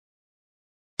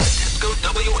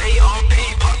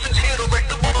WARP, Parsons here to wreck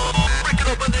the ball. Break it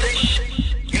up under this shit.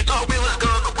 You thought we was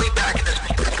gonna way back in this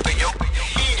yo,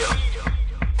 here.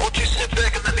 Won't you sit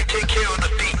back and let me take care of the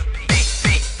beat?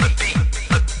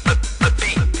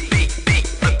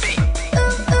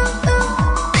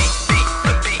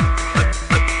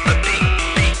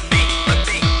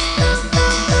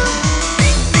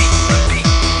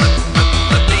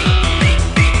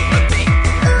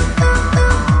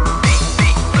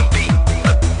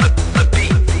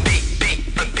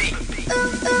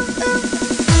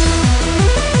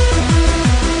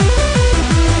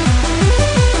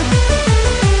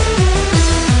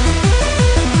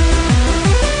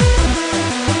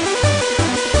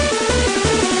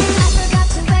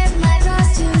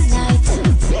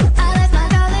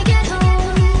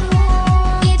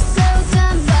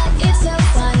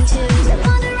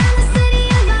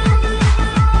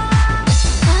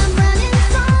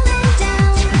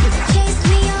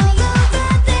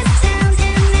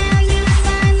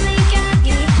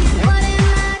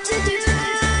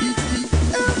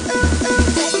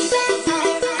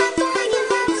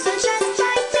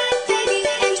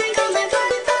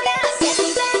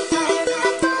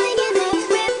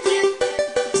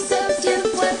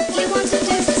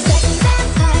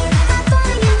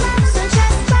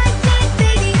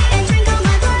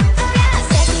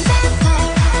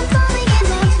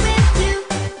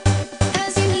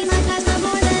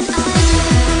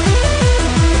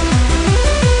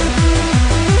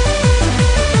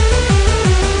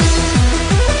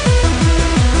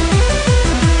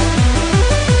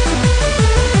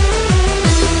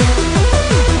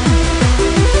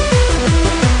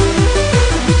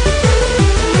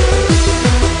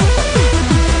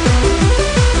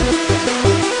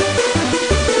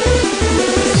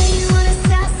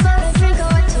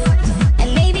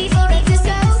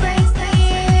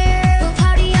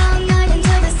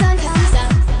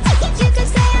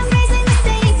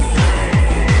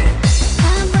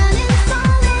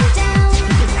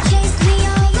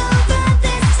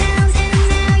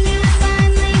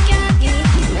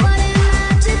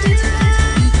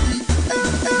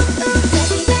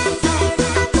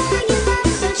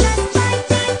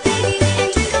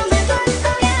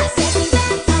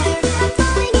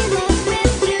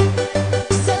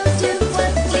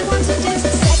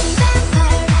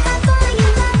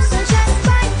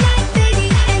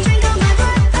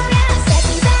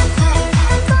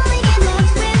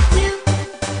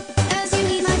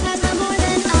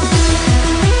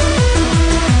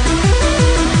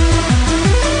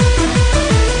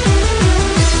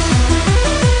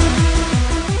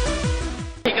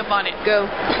 On it. Go.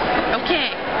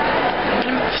 Okay.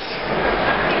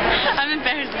 I'm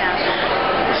embarrassed now.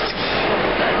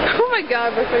 Oh my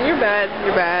god, Brooklyn, you're bad.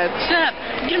 You're bad. Shut up.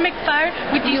 I'm gonna make fire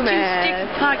with these two sticks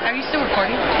of pocket. Are you still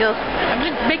recording? Yes. I'm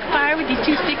gonna make fire with these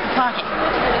two sticks of pocket.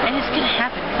 And it's gonna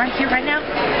happen right here, right now.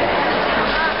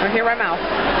 Right here, right now.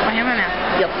 Right here, right now.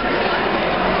 Yep.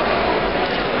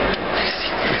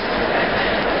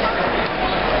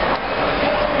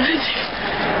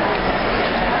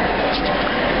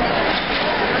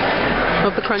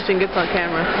 Hope the crunching gets on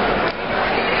camera.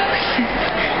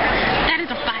 That is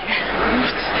a fire.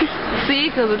 See?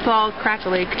 Because it's all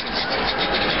crackly.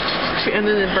 And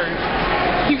then it burns.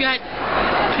 You got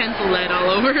pencil lead all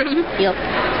over him. Yep.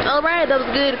 Alright, that was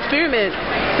a good experiment,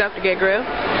 Dr. Gangrel.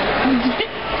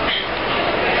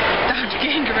 Dr.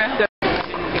 Gangrel.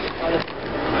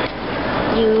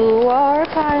 You are a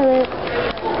pilot.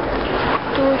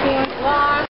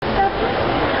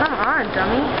 Come on,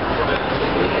 dummy.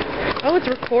 Oh, it's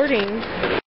recording.